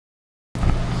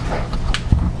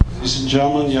Ladies and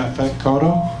gentlemen, Yaphett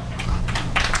Koto.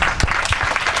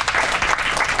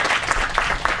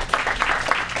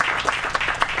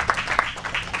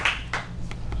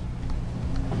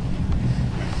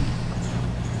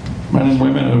 Men and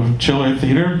women of Chiller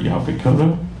Theater, Yaphett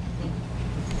Koto.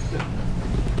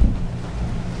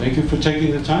 Thank you for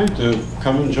taking the time to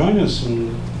come and join us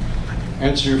and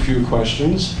answer a few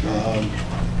questions.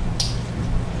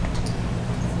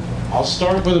 I'll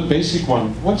start with a basic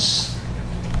one.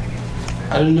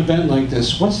 At an event like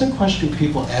this, what's the question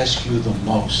people ask you the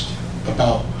most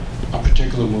about a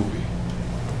particular movie?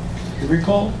 You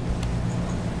recall?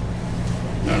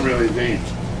 Not really,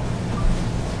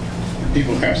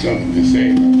 people have something to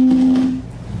say.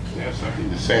 They have something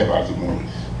to say about the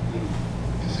movies.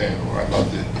 They say, oh, I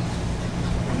loved it.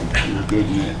 It was good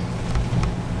in it.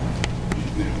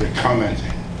 They're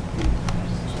commenting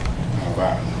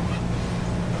about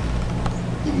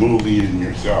the movie and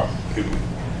yourself.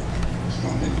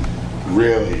 Something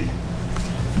really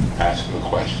ask a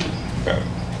question about it.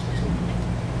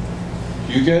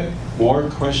 Do you get more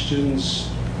questions?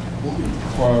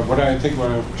 Or what I'm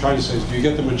trying to say is, do you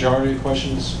get the majority of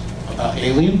questions about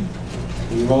Alien?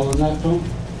 When you roll in that film?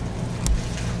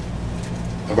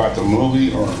 About the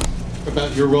movie or?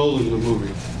 About your role in the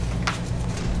movie?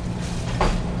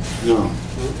 No.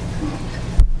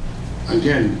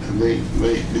 Again, the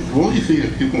only thing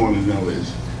that people want to know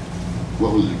is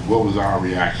what was our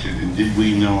reaction, and did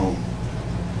we know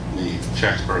the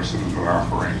chess person or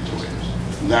operating players?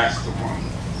 That's the one.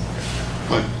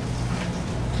 But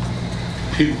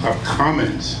people have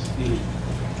comments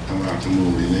about the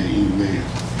movie.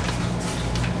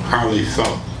 How they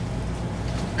felt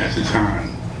at the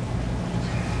time,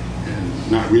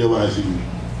 and not realizing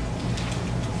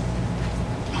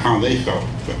how they felt,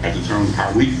 but at the time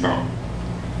how we felt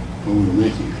when we were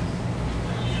making it.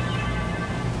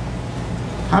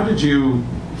 How did you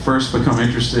first become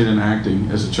interested in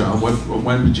acting as a child?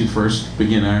 When did you first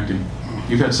begin acting?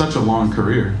 You've had such a long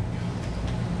career.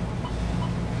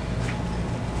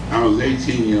 I was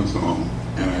 18 years old,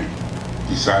 and I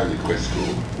decided to quit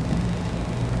school,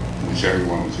 which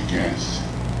everyone was against,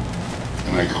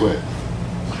 and I quit.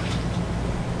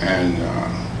 And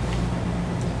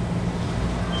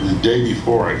the day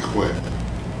before I quit,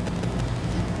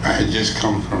 I had just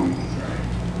come from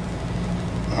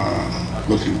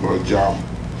looking for a job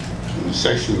in a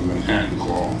section of Manhattan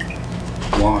called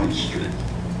Warren Street.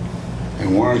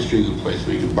 And Warren Street is a place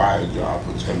where you could buy a job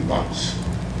for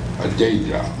 $10, a day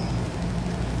job.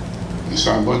 And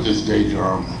so I bought this day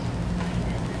job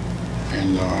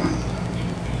and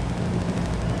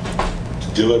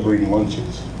delivering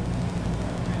lunches.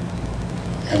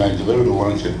 And I delivered the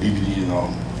lunch at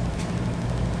BBD&O.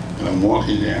 And I'm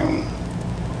walking down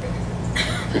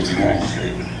 59th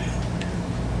Street,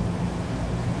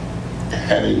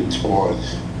 heading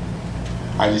towards,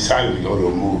 I decided to go to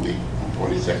a movie on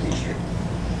 42nd Street.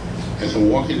 As I'm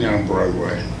walking down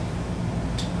Broadway,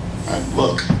 I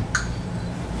look,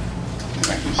 and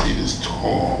I can see this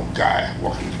tall guy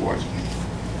walking towards me,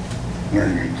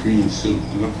 wearing a green suit,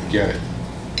 and don't forget it.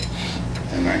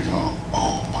 And I go,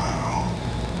 oh wow,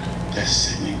 that's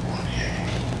Sidney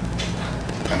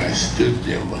Poitier. And I stood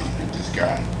there looking at this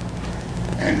guy.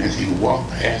 And as he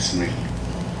walked past me,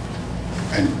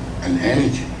 an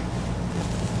energy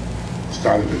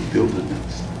started to build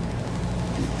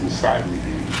inside me.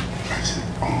 And I said,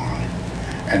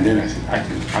 oh. And then I said,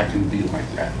 I can be like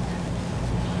that.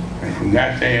 And from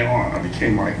that day on, I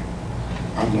became like,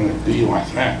 I'm gonna be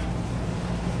like that.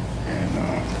 And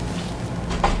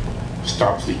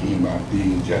stopped thinking about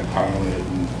being a jet pilot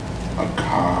and a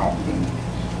cop and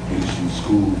finishing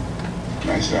school. And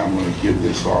I said, I'm gonna give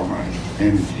this all my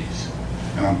energies,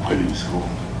 and I'm quitting school.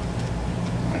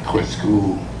 I quit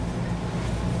school,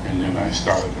 and then I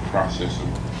started the process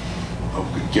of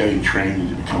getting trained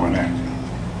to become an actor.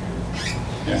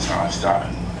 That's how I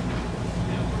started.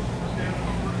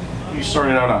 You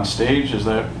started out on stage. Is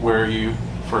that where you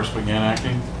first began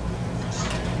acting?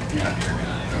 Yeah.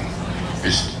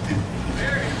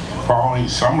 Following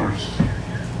summers,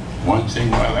 one thing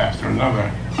led after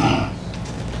another.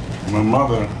 My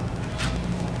mother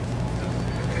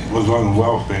was on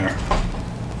welfare,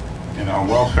 and our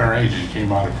welfare agent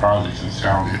came out of projects in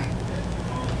Salvia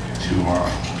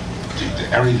to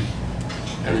every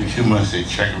 2 months they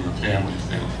check with the families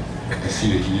to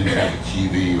see that you didn't have a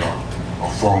TV or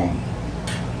phone.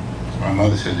 So my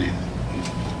mother said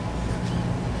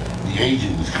the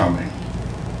agent is coming.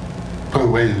 Put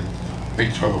away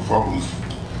make sure the phone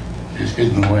is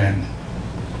hidden away and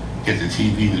get the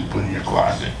TV to put in your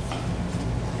closet.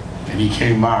 And he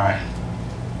came by,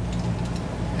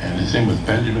 and his name was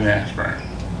Benjamin Ashburn.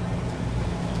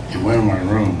 He went in my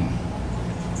room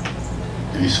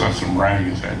and he saw some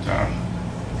writings I'd done.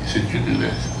 He said, "You do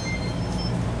this."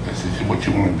 I said, "What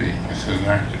you want to be?" I said, "An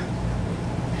actor."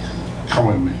 He said, "Come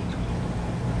with me."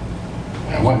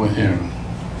 I went with him.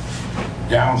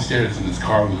 Downstairs in his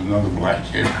car was another black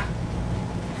kid.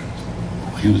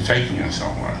 He was taking us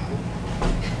somewhere.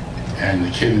 And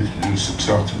the kid introduced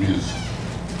himself to me as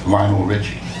Lionel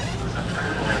Richie.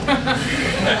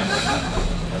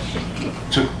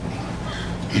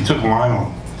 He took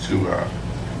Lionel to,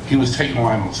 he was taking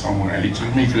Lionel somewhere, and he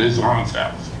took me to his aunt's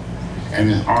house. And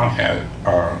his aunt had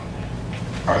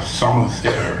a summer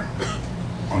theater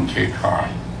on Cape Cod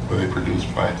where they produced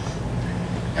plays.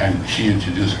 And she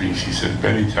introduced me. She said,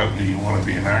 "Benny tells me you want to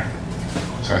be an actor."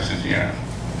 So I said, "Yeah."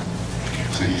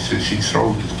 So he said, "She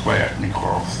sold this play at me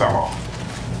called Othello.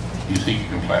 You think you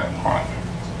can play that part?"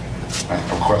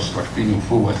 Of course, like being a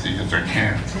fool, I said, "Yes, I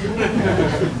can."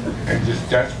 And just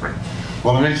desperate.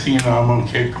 Well, the next thing you know, I'm on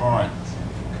Cape Cod,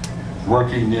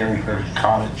 working there in her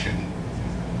cottage and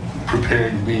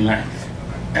preparing to be an actor.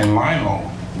 And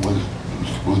Lionel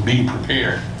was being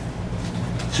prepared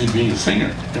to be a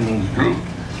singer in his group.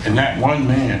 And that one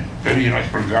man, Betty and I,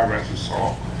 for God rest his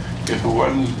soul, if it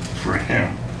wasn't for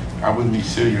him, I wouldn't be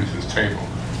sitting at this table,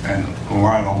 and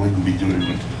Lionel wouldn't be doing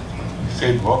it. He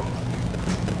said, "Look,"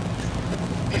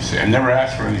 he said, "I never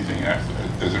asked for anything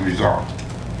as a result."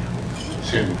 He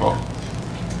said, "The book."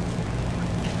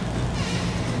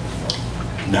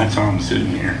 And that's how I'm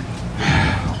sitting here.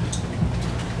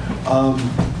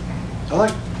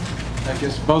 I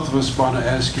guess both of us want to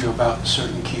ask you about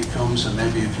certain key films, and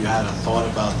maybe if you had a thought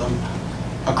about them.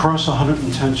 Across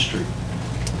 110th Street.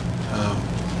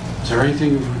 Is there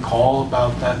anything you recall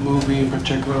about that movie in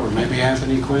particular, or maybe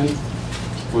Anthony Quinn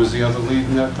was the other lead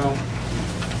in that film?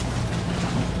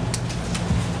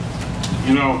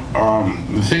 You know,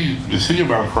 the thing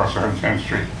about Across 110th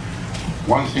Street,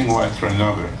 one thing led to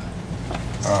another.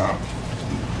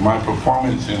 My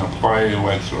performance in a play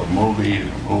led to a movie,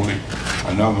 and a movie,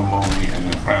 another movie, and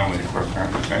then finally Across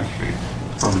 110th Street.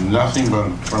 From nothing but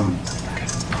from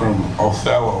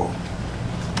Othello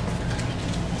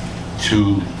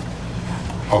to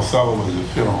Othello as a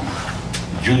film.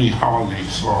 Judy Holliday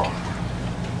saw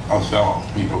Othello,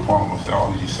 me perform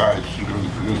Othello, and decided she was going to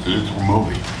produce it into a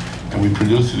movie. And we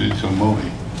produced it into a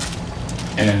movie.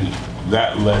 And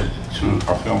that led to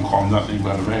a film called Nothing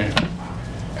But a Man.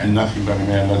 And Nothing But a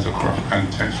Man led to Across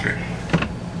 110th Street.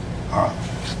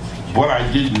 What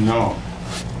I didn't know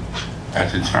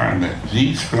at the time that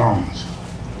these films,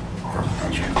 Across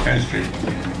 110th Street,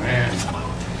 Nothing But a Man,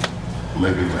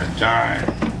 Live and Let Die,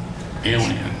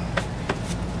 Alien,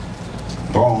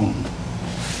 Bone,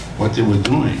 what they were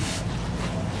doing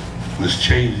was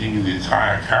changing the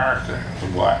entire character of the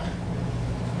black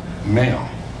male.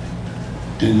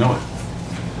 Didn't know it.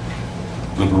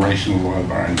 Liberation of Lloyd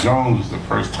Byron Jones was the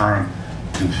first time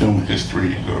in film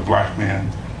history that a black man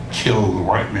killed a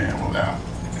white man without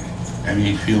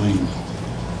any feeling,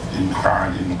 didn't cry,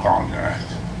 didn't apologize.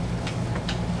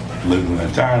 Live and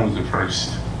Let Die was the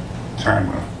first time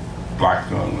a black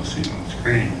film was seen on the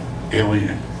screen.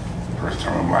 Alien, the first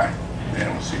time a black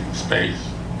man was seen in space.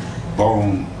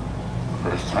 Bone, the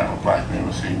first time a black man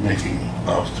was seen making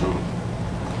love to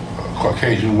a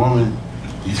Caucasian woman.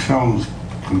 These films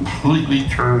completely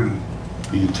turned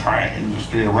the entire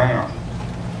industry around.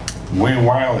 Wayne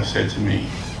Wilder said to me,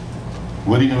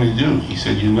 "What are you going to do?" He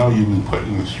said, "You know you've been put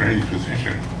in a strange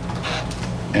position."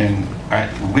 And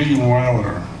Wayne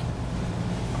Wilder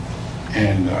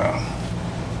and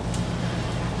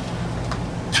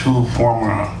two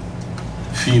former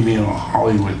female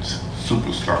Hollywood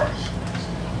superstars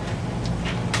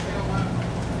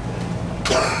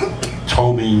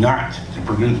told me not to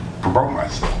promote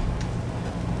myself.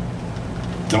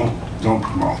 Don't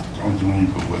promote, don't do any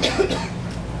publicity.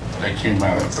 That came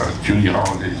out of Judy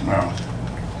Holliday's mouth.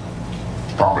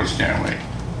 Barbara Stanwyck,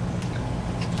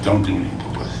 don't do any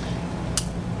publicity.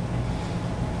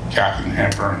 Katharine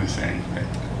Hepburn, the same thing.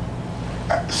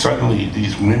 Suddenly,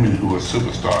 these women who are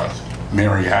superstars,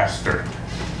 Mary Astor,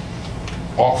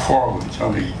 all four of them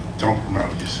tell me, don't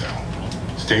promote yourself.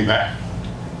 Stay back.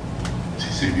 She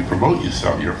said, if you promote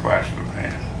yourself, you're a flash in the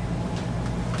pan.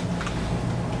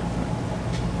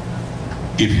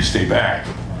 If you stay back,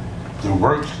 the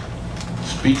work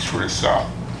speaks for itself.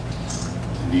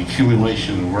 The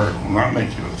accumulation of work will not make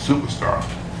you a superstar.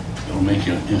 It will make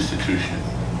you an institution.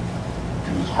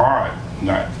 It was hard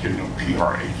not getting a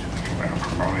PR agent around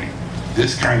promoting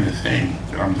this kind of thing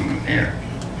that I'm doing here.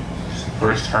 It's the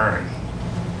first time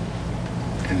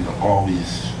in all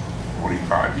these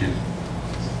 45 years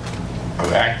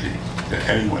of acting that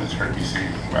anyone has heard me say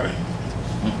about it.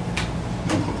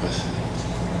 No publicity.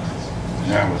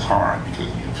 And that was hard because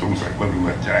films like Living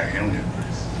Let Die, Alien,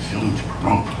 films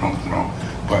promote.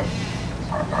 But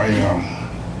I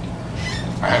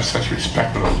have such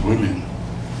respect for those women.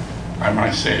 I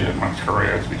might say that my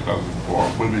career is because of all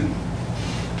women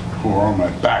who are on my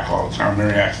back all the time.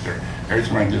 Mary asked her, every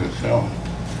time I did a film,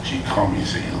 she'd call me and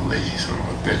say, "You lazy son of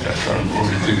a bitch, I started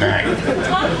moving tonight."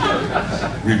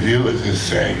 Reviewers is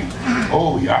saying,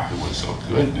 "Oh, Yaphett was so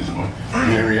good in this movie."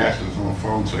 Mary asked us on the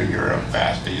phone, "So you're a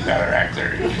bastard, you're not an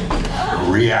actor, you're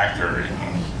a reactor."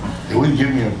 They wouldn't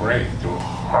give me a break. They were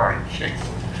hard chicks.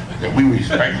 That we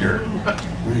respect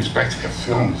we respect their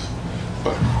films,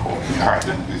 but oh God,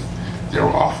 they're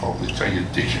awful. They tell you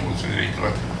addiction was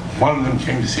ridiculous. One of them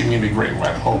came to see me in The Great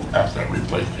White Hope after I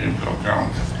replaced James Earl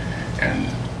Jones, and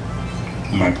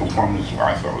my performance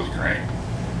I thought was great.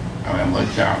 And I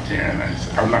looked out there and I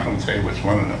said, I'm not going to tell you which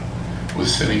one of them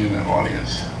was sitting in the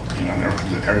audience. You know,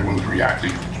 everyone was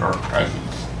reacting to her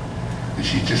presence. And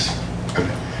she just,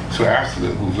 so after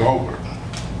it was over,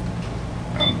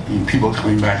 people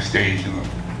coming backstage and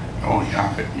oh,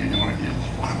 Yaphett, you know, it's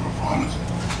one performance.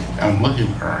 And I'm looking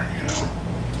for her, you know.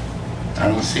 I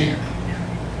don't see her.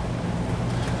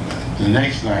 The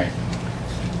next night,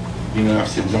 you know,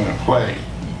 if you're going to play,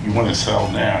 you want to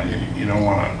settle down. You don't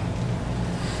want to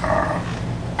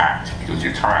act because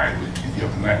you're tired. The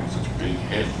other night was such a big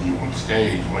hit and you on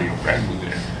stage while your friend was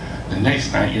there. The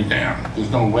next night, you're down.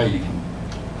 There's no way you can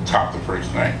top the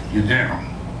first night. You're down.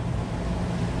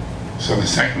 So the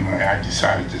second night, I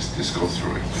decided just go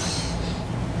through it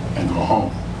and go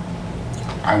home.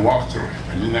 I walked through it.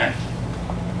 I didn't act.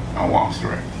 I walked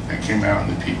through it. I came out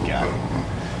and the people put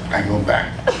it. I go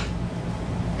back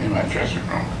in my dressing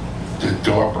room. The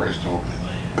door burst open.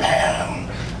 Bam!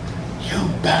 You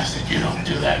bastard! You don't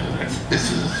do that.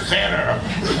 This is a theater.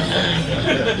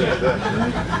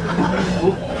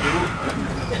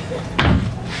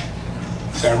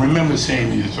 So I remember seeing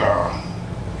these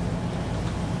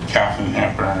Katharine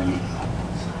Hepburn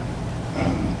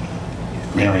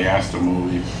and Mary Astor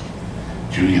movies,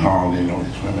 Judy Holliday, and all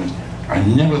these women. I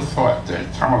never thought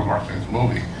that time I was watching this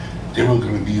movie, they were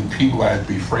going to be the people I'd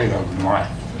be afraid of in life.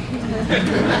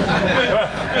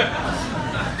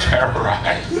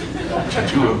 Terrorized to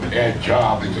do a bad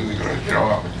job because they're going to show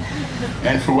up.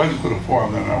 And for what it could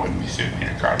afford, then I wouldn't be sitting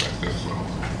here, God rest his soul.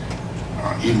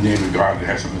 Even David Gardner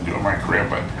has something to do with my career,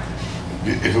 but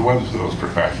if it wasn't for those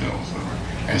professionals,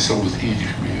 and so it was easy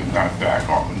for me to not back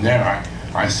off. And now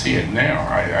I see it now.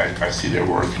 I see their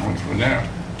work coming through now.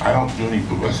 I don't do any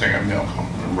publicity. I mail come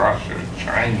from Russia,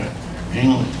 China,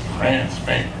 England, France,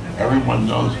 Spain. Everyone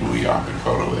knows who Yaphett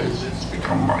Koto is. It's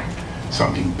become like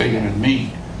something bigger than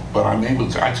me. But I'm able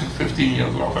to, I took 15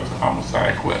 years off after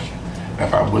homicide, I quit. And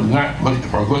if I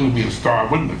was going to be a star, I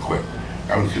wouldn't have quit.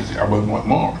 I would want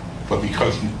more. But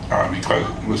because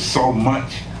it was so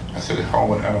much, I said,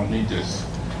 oh, I don't need this.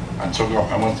 I took off,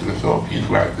 I went to the Philippines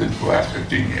where I've been for the last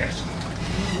 15 years.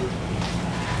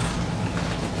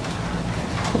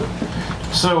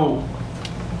 So,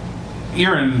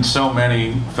 you're in so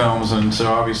many films, and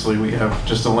so obviously we have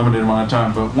just a limited amount of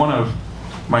time, but one of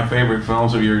my favorite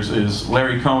films of yours is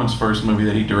Larry Cohen's first movie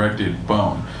that he directed,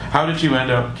 Bone. How did you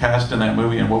end up cast in that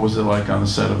movie, and what was it like on the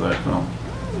set of that film?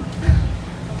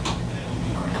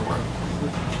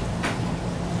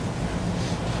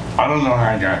 I don't know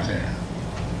how I got there,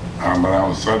 but I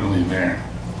was suddenly there.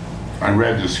 I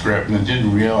read the script and I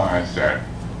didn't realize that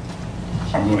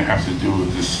I'm going to have to do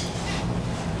this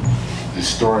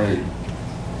story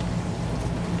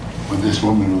with this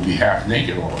woman who would be half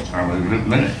naked all the time every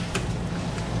minute.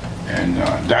 And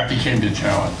that became the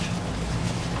challenge.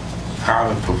 How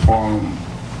to perform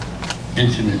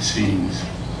intimate scenes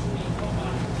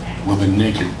with a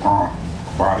naked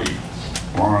body,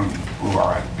 blonde,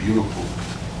 blue-eyed, beautiful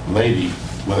lady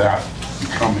without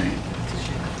becoming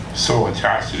so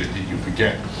attached to it that you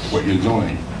forget what you're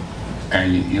doing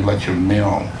and you let your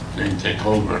male thing take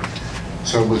over.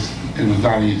 So it was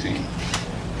not easy.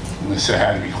 The set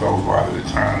had to be closed a lot of the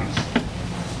times.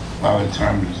 A lot of the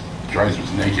times Joyce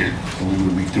was naked and we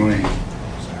would be doing,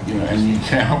 you know, and you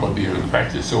can't help but be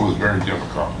affected, so it was very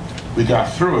difficult. We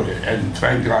got through it, and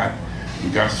thank God we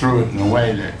got through it in a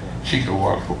way that she could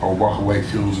walk away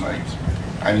feeling like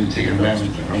I didn't take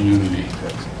advantage of her nudity.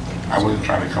 I wasn't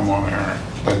trying to come on her.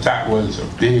 But that was a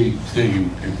big thing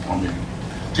for me,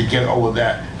 to get over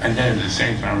that. And then at the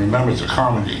same time, remember it's a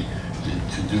comedy,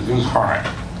 to do this hard.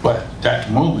 But that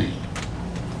movie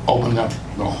opened up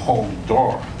the whole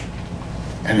door.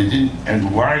 And it didn't,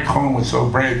 and Larry Cohen was so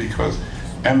brave because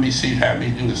NBC had me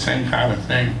do the same kind of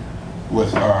thing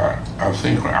with a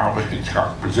thing called Alfred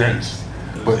Hitchcock Presents.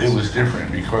 But it was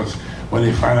different because when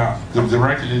they find out, the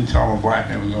director didn't tell them a black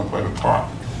man was going to play the part.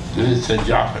 They just said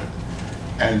Yaphett.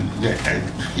 And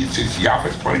he says,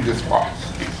 Yaphett's playing this part.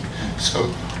 So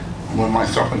when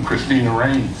myself and Christina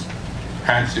Raines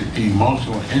had to be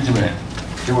emotional and intimate,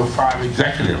 there were 5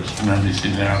 executives from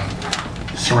NBC down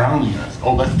surrounding us.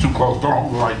 Oh, that's too close, don't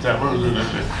hold it like that.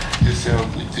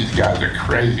 These guys are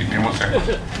crazy, man. What's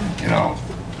that? You know,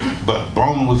 but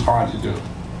Bone was hard to do.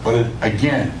 But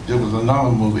again, there was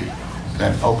another movie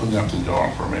that opened up the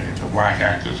door for me. The black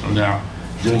actors were now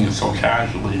doing it so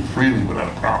casually and freely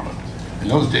without a problem. In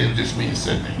those days, it was just me and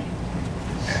Sydney.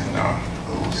 And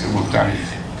it was done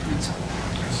easy.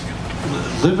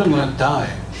 Live and Let Die,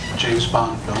 James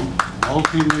Bond film,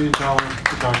 multi-million-dollar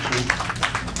production.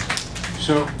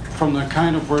 So, from the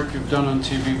kind of work you've done on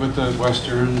TV with the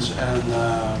westerns and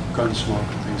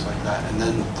Gunsmoke and things like that, and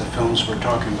then the films we're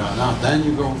talking about now, then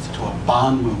you go to a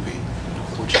Bond movie,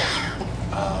 which is,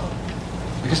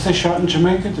 I guess they shot in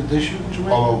Jamaica? Did they shoot in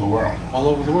Jamaica? All over the world. All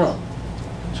over the world.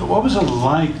 So what was it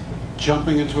like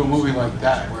jumping into a movie like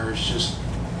that, where it's just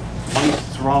money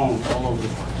thrown all over the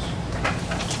place?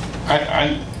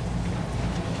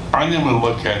 I never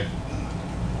look at,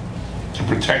 to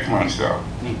protect myself,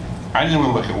 I never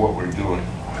look at what we're doing.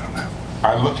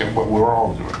 I look at what we're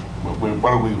all doing.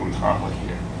 What are we going to accomplish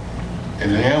here?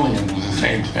 And the alien was the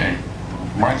same thing.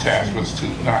 My task was to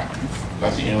not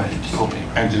let the alien kill me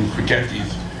and to forget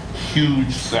these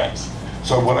huge sets.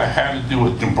 So what I had to do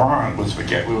with the Bond was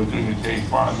forget we were doing a James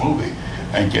Bond movie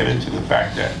and get into the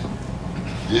fact that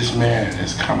this man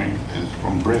is coming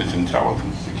from British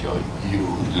intelligence to kill you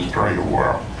and destroy your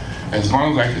world. As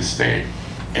long as I could stay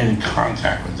in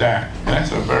contact with that, and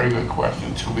that's a very good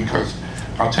question too, because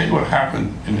I'll tell you what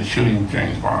happened in the shooting of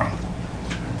James Bond.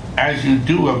 As you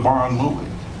do a Bond movie,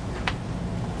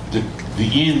 the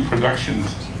Ian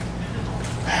Productions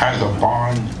has a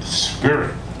Bond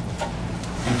spirit.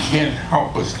 You can't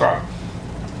help but start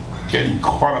getting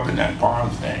caught up in that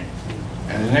Bond thing.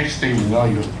 And the next thing you know,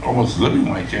 you're almost living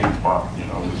like James Bond, you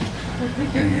know.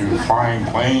 And you're flying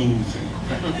planes, and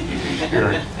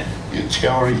you're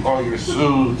tailoring all your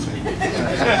suits, and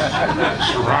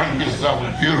surrounding yourself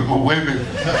with beautiful women.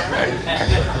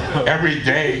 And every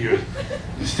day,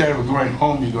 instead of going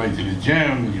home, you're going to the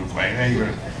gym, and you're playing.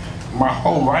 And my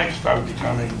whole life started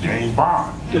becoming James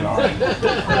Bond, you know. And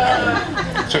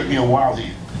it took me a while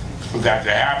for that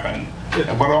to happen,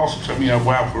 but it also took me a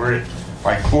while for it,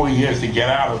 like 4 years, to get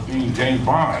out of being James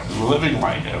Bond and living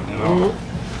like him, you know.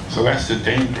 So that's the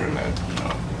danger of that, you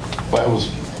know. But it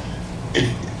was,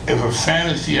 if a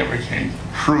fantasy ever came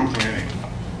true for me,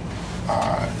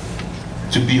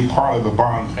 to be a part of the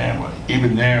Bond family,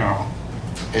 even now,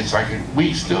 it's like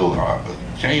we still are,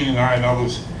 Jane and I and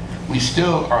others, we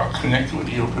still are connected with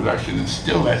Eon Production, and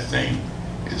still that thing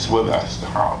is with us,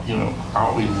 how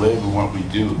we live and what we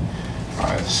do.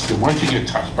 Once you get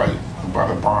touched by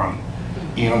the Bond,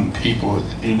 Eon people,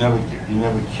 you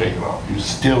never shake it off. You're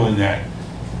still in that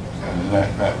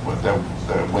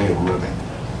way of living.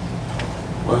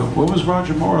 Well, what was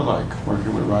Roger Moore like,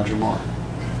 working with Roger Moore?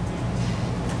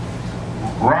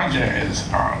 Roger is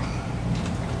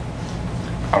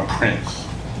a prince.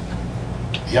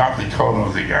 Yaphett Koto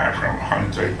is the guy from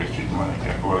 135th Street,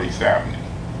 what he's happening.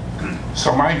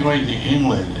 So my going to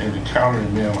England and encountering a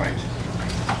man like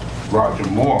Roger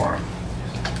Moore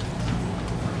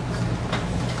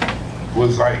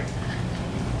was like,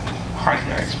 how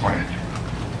can I explain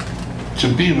it? To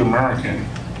be an American,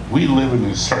 we live in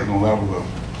a certain level of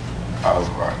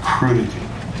crudity.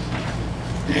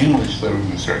 The English live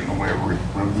in a certain way,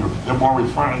 they're more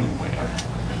refined than we are.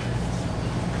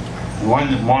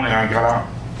 One morning I got up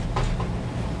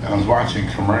and I was watching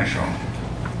a commercial,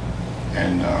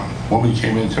 and a woman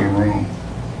came into the room,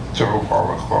 took off all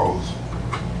her clothes,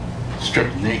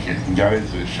 stripped naked, and got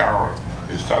into the shower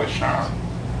and started showering.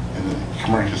 And the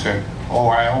commercial said, "Oh,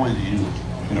 I always use,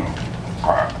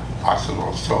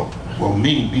 Occidental soap." Well,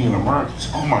 me being American,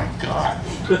 oh my God,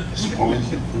 this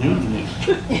woman's new to me.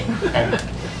 And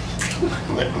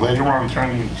later on,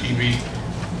 turning to TV,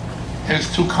 here's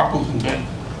two couples in bed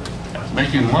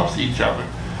making love to each other.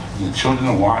 And the children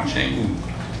are watching,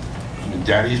 and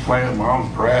daddy's playing with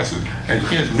mom's breast, and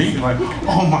here's me like,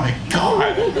 oh my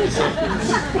God. So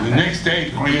the next day,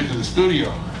 going into the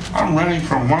studio, I'm running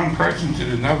from one person to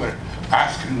another,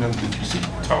 asking them, did you see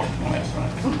the television last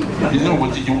night? You know,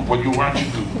 what you watching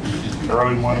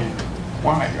early morning?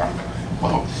 Why?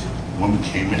 Well, this woman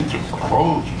came in, took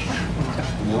clothes,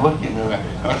 and they're looking at me like,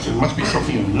 I said, there must be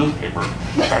something in the newspaper.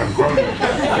 Kind of growing.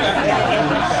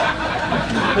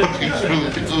 Looking through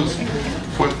the news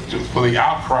for the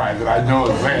outcry that I know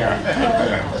is there.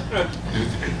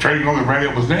 Turning on the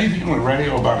radio, was there anything on the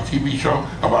radio about a TV show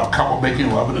about a couple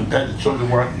making love in bed, the children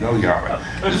weren't? No, Yaphett.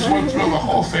 This went through the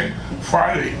whole thing.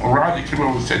 Friday, Roger came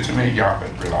over and said to me,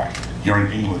 Yaphett, relax, you're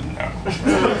in England now.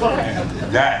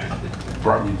 And that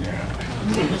brought me down.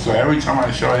 So every time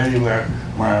I show any of that,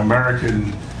 my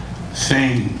American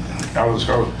scene, I was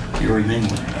told, you're in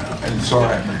England now. And so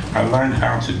I learned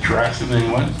how to dress in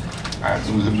England. I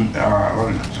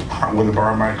learned where to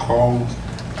borrow my clothes.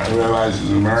 I realized as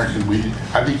an American,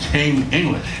 I became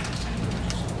English.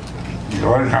 You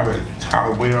learn how to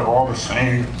wear all the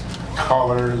same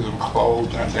colors of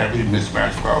clothes, not to have any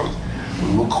mismatched clothes. We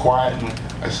look quiet,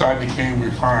 and so I became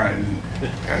refined.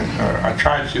 And I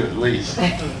tried to at least.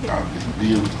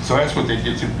 So that's what they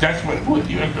did to me. That's what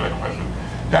you answer that question.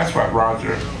 That's what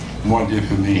Roger Moore did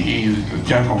for me. He's a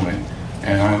gentleman,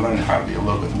 and I learned how to be a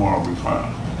little bit more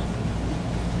refined.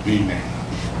 Being there.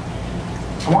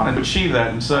 I wanted to achieve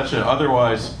that in such an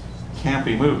otherwise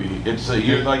campy movie. It's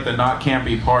you're like the not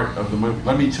campy part of the movie.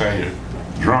 Let me tell you,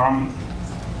 Drum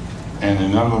and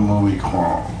another movie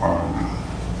called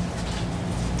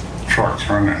Truck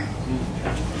Turner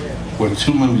were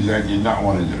two movies I did not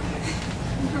want to do.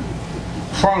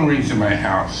 Phone rings in my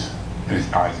house, and it's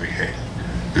Isaac Hayes.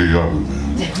 Hey, Yaphett,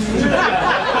 man.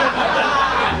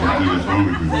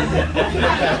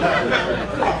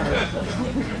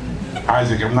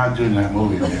 Isaac, I'm not doing that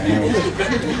movie, man.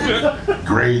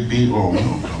 Grade B, oh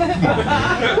no.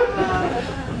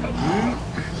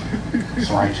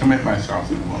 So I commit myself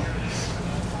to the movie.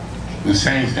 The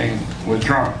same thing with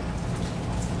Drum.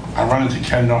 I run into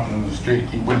Ken Norton on the street.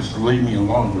 He wouldn't leave me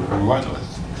alone. We're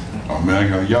relentless. Oh man, I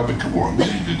gotta yell, but come on,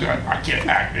 I can't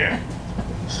act there.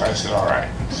 So I said, all right.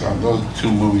 So those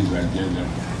two movies I did.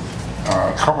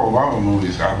 A couple of other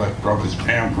movies I let brothers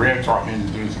Pam Grier taught me to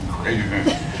do some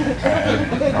craziness.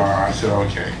 And I said,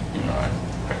 okay, you know,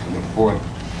 I can afford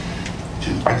to.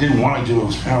 I didn't want to do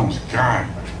those films, God.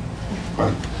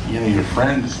 But, you know, your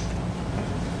friends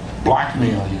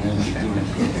blackmail you into doing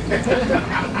it.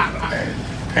 And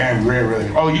Pam Grier really,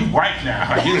 oh, you white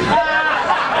now. You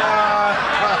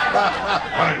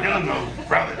want to do those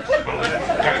brothers.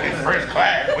 Got to be first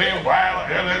class, we're wild.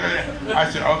 I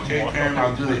said, okay, Pam,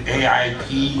 I'll do the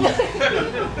AIP,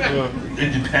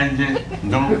 independent,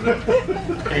 no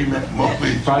payment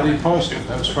movie. Friday Poster,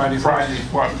 that was Friday Poster. Friday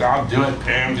Poster, I'll do it,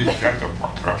 Pam, just shut the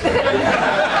fuck up.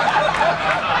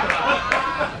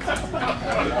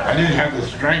 I didn't have the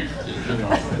strength, you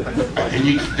know.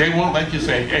 And they won't let you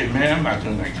say, hey, man, I'm not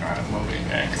doing that kind of movie,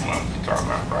 man. Come on, you're talking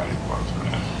about Friday Poster,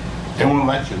 man. They won't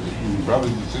let you. Your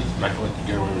brothers and sisters not going to let you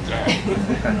get away with that.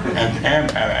 And Pam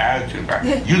had an attitude about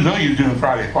it. You know you're doing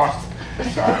Friday Poster.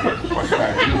 So what can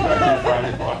I do? I did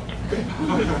Friday Poster.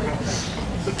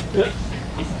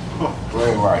 Way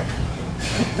of life.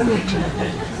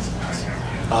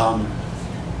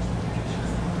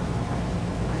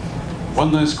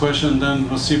 One last question, then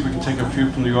we'll see if we can take a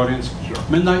few from the audience. Sure.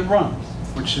 Midnight Run,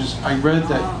 which is, I read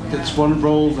that it's one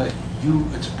role that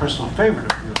it's a personal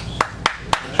favorite of yours.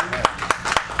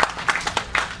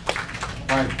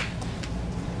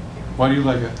 Why do you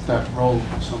like that role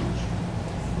so much?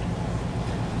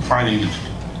 Finding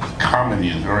comedy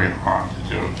is very hard to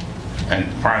do.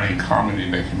 And finding comedy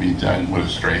that can be done with a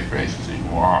straight face is even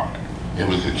harder. It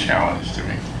was a challenge to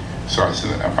me. So I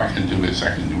said, if I can do this,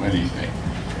 I can do anything.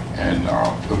 And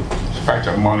the fact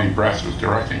that Monty Bress was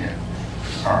directing it,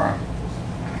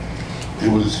 it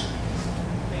was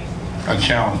a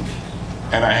challenge.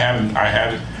 And I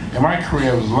had it, in my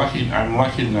career, I'm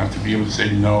lucky enough to be able to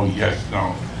say no, yes,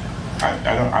 no.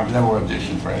 I've never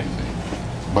auditioned for anything.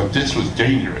 But this was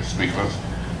dangerous because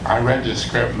I read the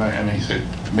script and he said,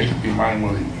 make up your mind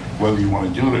whether you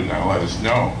want to do it or not, let us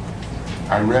know.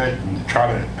 I read it and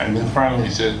tried it, and then finally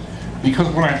he said, because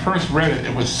when I first read it,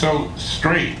 it was so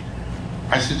straight.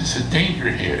 I said, it's a danger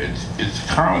here. It's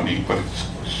comedy, but it's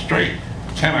straight.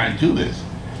 Can I do this?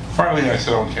 Finally I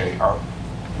said, okay,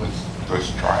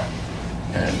 let's try it.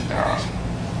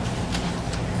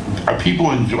 And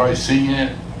people enjoy seeing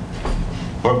it.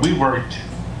 But we worked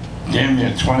damn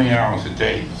near 20 hours a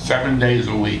day, 7 days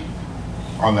a week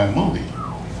on that movie,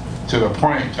 to the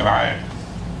point that I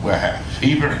would have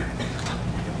fever,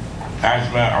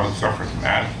 asthma. I was suffering from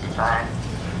asthma at the time.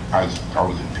 I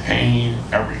was in pain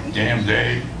every damn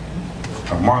day.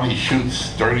 Monty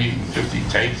shoots 30, 50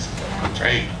 takes a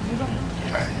take.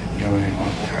 You know,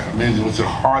 I mean, it was the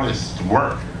hardest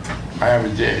work I ever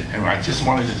did, and I just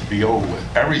wanted it to be over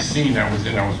with. Every scene I was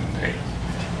in pain.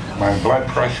 My blood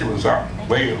pressure was up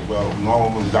way well.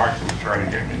 Normal, the doctor was trying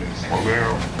to get me this.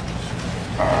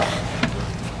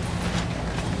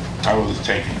 I was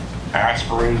taking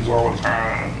aspirators all the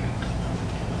time,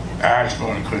 asthma,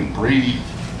 and couldn't breathe.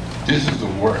 This is the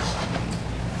worst.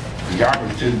 The doctor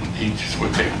didn't, he just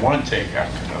would take one take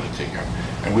after another take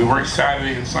after. And we worked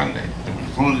Saturday and Sunday, and we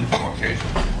flew to the location.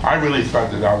 I really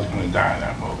thought that I was going to die in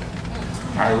that movie.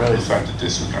 I really thought that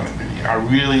this was going to be, I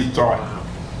really thought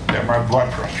that my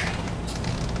blood pressure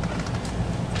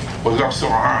was up so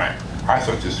high, I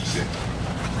thought this was it.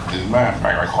 As a matter of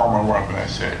fact, I called my wife and I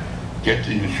said, get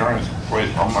the insurance place,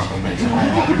 I'm not going to make it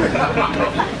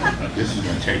home. This is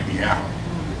going to take me out.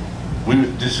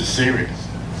 This is serious.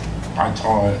 I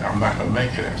told her I'm not going to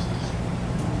make it after this.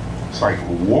 It's like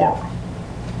a war.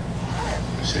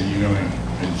 I said, you're going to,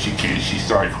 and she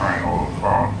started crying all over the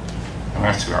phone. And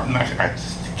I said, I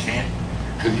just can't.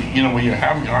 Because, you know, when you're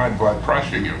having high blood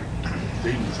pressure, your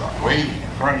things are waving in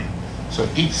front of you. So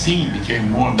each scene became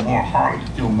more and more harder,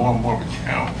 doing more and more of a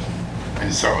challenge.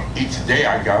 And so each day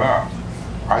I got up,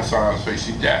 I thought I was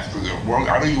facing death. Because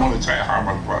I don't even want to tell you how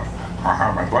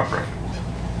high my blood pressure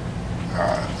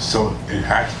was. So it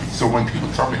had to be. So when people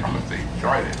tell me how much they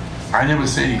tried it, I never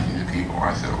say anything to people.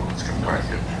 I said, oh, let's come back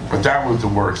here. But that was the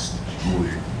worst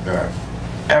movie that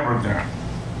I've ever done.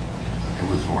 It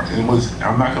was worse. It was,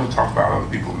 I'm not going to talk about other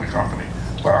people in the company,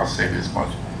 but I'll say this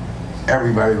much.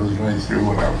 Everybody was going through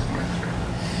what I was going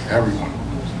through. Everyone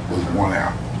was worn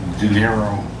out. De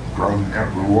Niro, Grodin,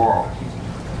 every wall,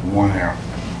 worn out.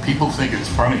 People think it's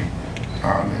funny.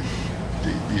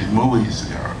 These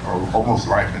movies are almost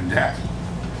life and death.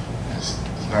 It's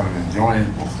not an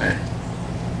enjoyable thing.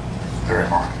 Very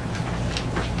hard.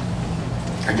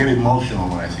 I get emotional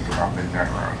when I think about Midnight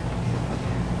Run.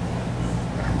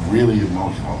 I'm really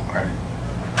emotional.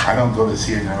 I don't go to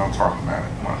see it and I don't talk about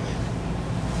it much.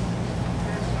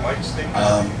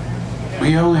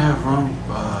 We only have room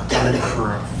time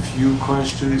for a few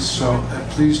questions, so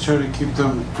please try to keep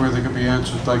them where they can be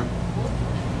answered. Like,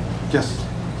 yes.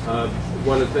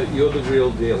 You're the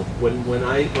real deal.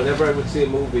 Whenever I would see a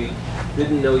movie,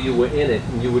 didn't know you were in it,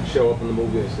 and you would show up in the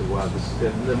movie, I said, wow, this is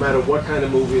good. No matter what kind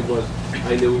of movie it was,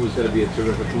 I knew it was going to be a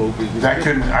terrific movie. I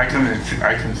can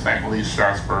thank Lee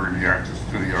Strasberg, the Actors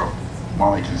Studio,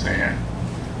 Molly Kazan,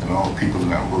 and all the people in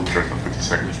that little church on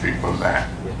 52nd Street for that.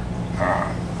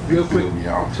 Yeah. Real quick,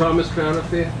 Thomas Crown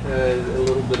Affair, a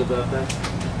little bit about that?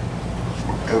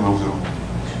 It was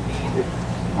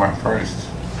my first,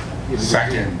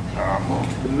 second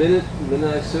movie. The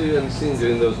minute I saw you on the scene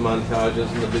doing those montages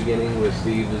in the beginning where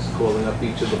Steve is calling up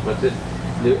each of the participants,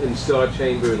 in Star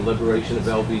Chamber and Liberation of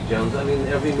L.B. Jones, I mean,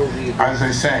 every movie... As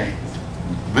I say,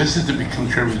 this is to be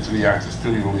contributed to the Actors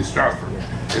Studio, Lee Strasberg.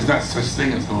 There's not such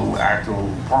thing as a little actor or a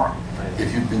little part.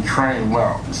 If you've been trained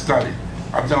well and studied,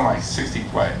 I've done like 60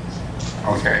 plays,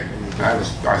 okay?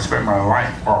 I spent my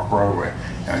life off Broadway,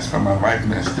 and I spent my life in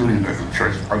that studio at the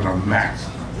church under Max,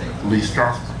 Lee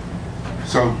Strasberg.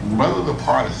 So whether the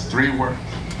part is 3 words,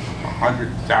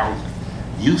 100,000,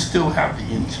 you still have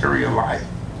the interior life.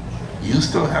 You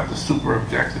still have the super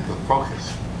objective, the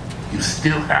focus. You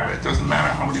still have it. It doesn't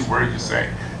matter how many words you say.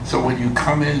 So when you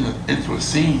come into a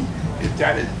scene, if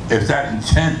that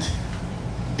intent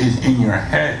is in your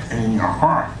head and in your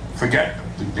heart, forget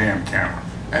the damn camera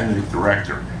and the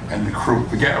director and the crew.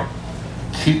 Forget them.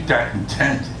 Keep that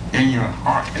intent in your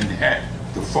heart and head,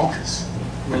 the focus.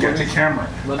 Forget the camera.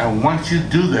 And once you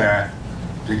do that,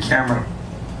 the camera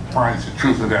finds the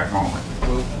truth of that moment.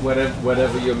 Well,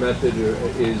 whatever your method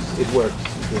is, it works.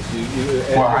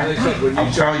 Well,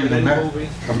 I'm telling you, the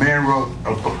man wrote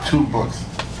 2 books,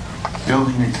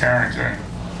 Building a Character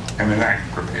and An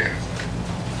Actor Prepared.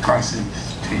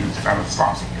 Constantine's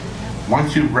Stanislavski.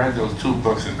 Once you've read those 2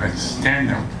 books and understand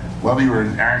them, whether you're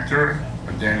an actor,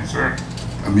 a dancer,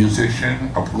 a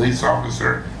musician, a police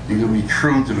officer, you're going to be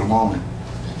true to the moment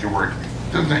that you're working.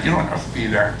 You don't have to be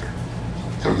an actor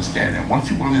to understand it. Once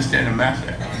you understand the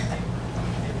method,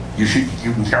 you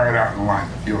can carry it out in life.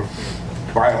 If you're a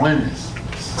violinist,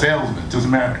 salesman, it doesn't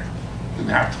matter. You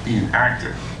don't have to be an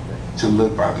actor to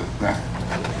live by the method.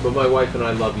 But my wife and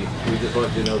I love you. We just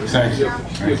want you to know that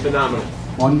you're phenomenal.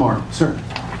 One more, sir.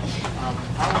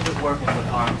 How was it working with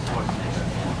Arnold Schwarzenegger?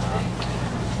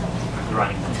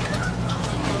 Running.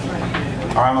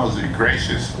 Arnold's a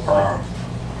gracious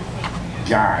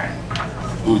guy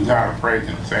who's not afraid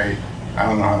to say, I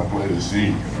don't know how to play the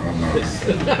scene.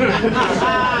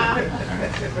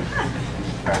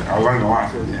 I learned a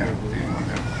lot from him.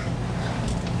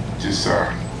 Just,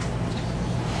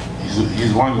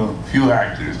 he's one of the few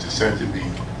actors that said to me,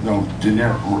 De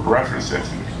Niro reference said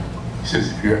to me, he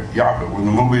says, Yaphett, when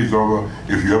the movie's over,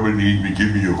 if you ever need me,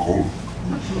 give me a call.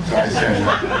 So I said,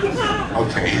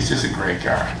 okay, he's just a great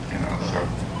guy, So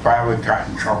if I ever got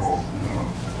in trouble,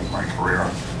 with my career,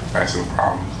 I had some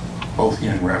problems, both he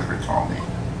and Redford called me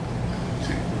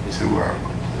to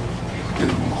get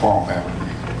them call family.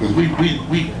 Because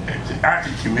we, as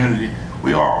a community,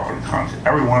 we all are in contact.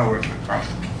 Every one of us are in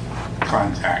constant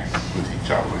contact with each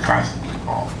other. We're constantly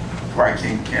called. So I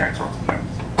came here, I talked to them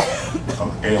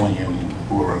of aliens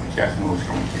who are in the cast was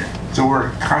coming here. So we're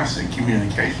in constant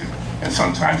communication. And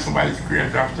sometimes somebody's career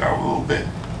drops out a little bit.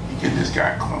 You get this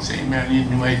guy calling saying, man, I need a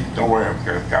new agent. Don't worry,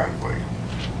 I've got it for you.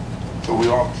 So we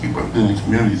all keep up in the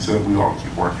community so that we all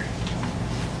keep working.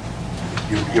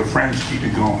 Your friends keep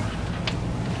it going.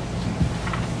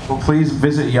 Well, please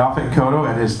visit Yaphett Koto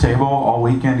at his table all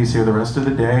weekend. He's here the rest of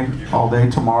the day, all day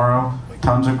tomorrow.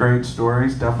 Tons of great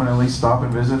stories. Definitely stop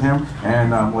and visit him.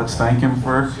 And let's thank him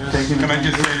for taking. Can I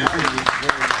just say this?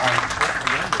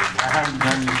 I haven't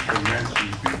done these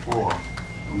conventions before,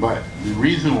 but the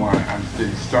reason why I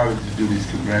started to do these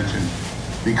conventions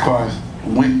because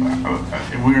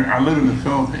I live in the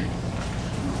Philippines,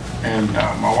 and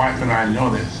my wife and I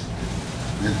noticed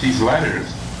that these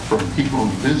letters from people in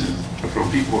the business, from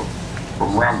people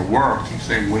from around the world, keep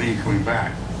saying, when are you coming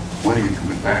back? When are you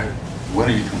coming back? When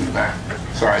are you coming back?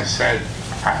 So I said,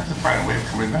 I have to find a way of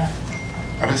coming back.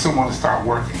 I just don't want to start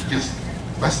working. Just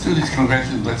let's do these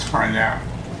conventions. Let's find out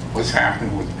what's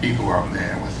happening with people out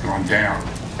there, what's going down.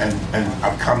 And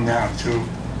I've come down to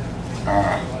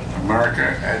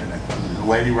America, and the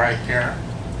lady right here,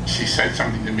 she said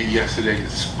something to me yesterday that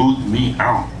spooked me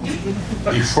out.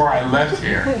 Before I left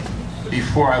here,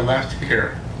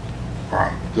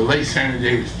 the late Sammy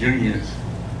Davis Jr.'s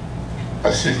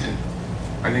assistant,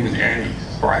 I think it was Annie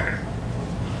Slider,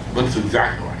 looks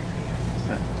exactly like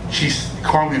her. She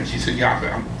called me and she said,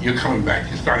 Yaphett, you're coming back,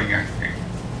 you're starting acting.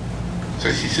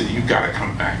 So she said, you gotta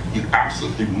come back, you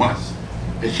absolutely must.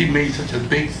 And she made such a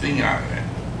big thing out of it.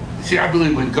 See, I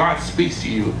believe when God speaks to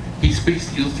you, he speaks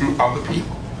to you through other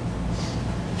people.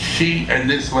 She and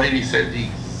this lady said the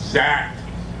exact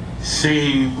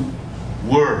same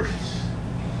words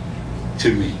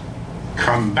to me.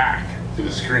 Come back to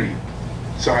the screen.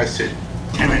 So I said,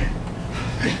 damn it,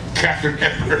 Catherine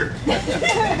Hepburn.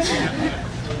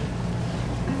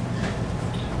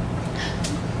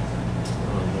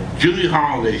 Julie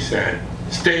Holiday said,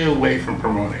 stay away from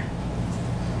promoting.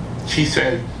 She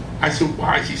said, I said,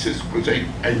 why? She says, because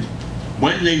and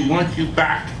when they want you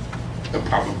back, the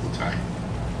public will tell you.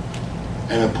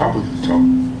 And the public is told.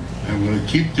 And I'm going to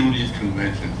keep doing these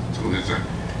conventions until there's a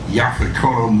Yaphett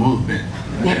Koto movement.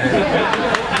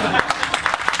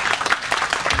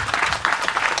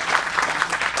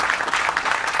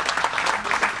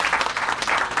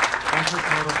 Yaphett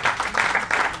Koto.